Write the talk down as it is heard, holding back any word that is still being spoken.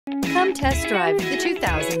Come test drive the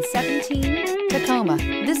 2017 Tacoma.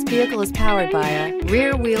 This vehicle is powered by a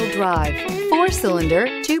rear-wheel drive, 4-cylinder,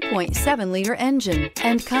 2.7-liter engine,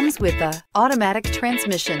 and comes with a automatic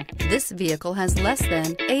transmission. This vehicle has less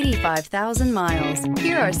than 85,000 miles.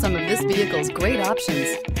 Here are some of this vehicle's great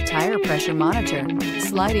options: tire pressure monitor,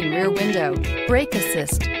 sliding rear window, brake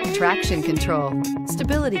assist, traction control,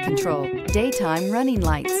 stability control, daytime running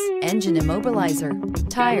lights, engine immobilizer,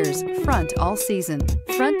 tires front all season,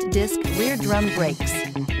 front disc rear drum brakes,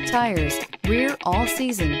 tires rear all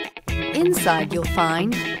season. Inside you'll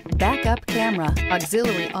find backup camera,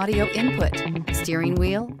 auxiliary audio input, steering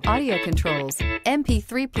wheel audio controls,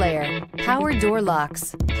 MP3 player, power door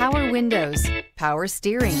locks, power windows, power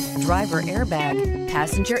steering, driver airbag,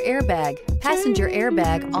 passenger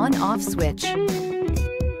airbag on-off switch.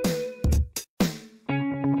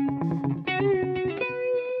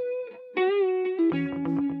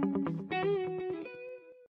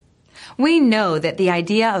 We know that the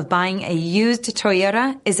idea of buying a used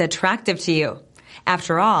Toyota is attractive to you.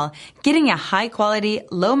 After all, getting a high-quality,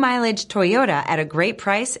 low-mileage Toyota at a great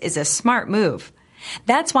price is a smart move.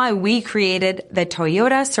 That's why we created the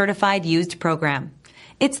Toyota Certified Used Program.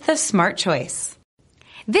 It's the smart choice.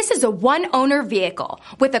 This is a one-owner vehicle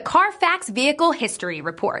with a CARFAX Vehicle History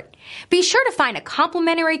Report. Be sure to find a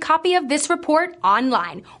complimentary copy of this report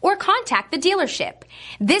online or contact the dealership.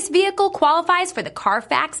 This vehicle qualifies for the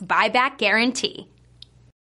CARFAX Buyback Guarantee.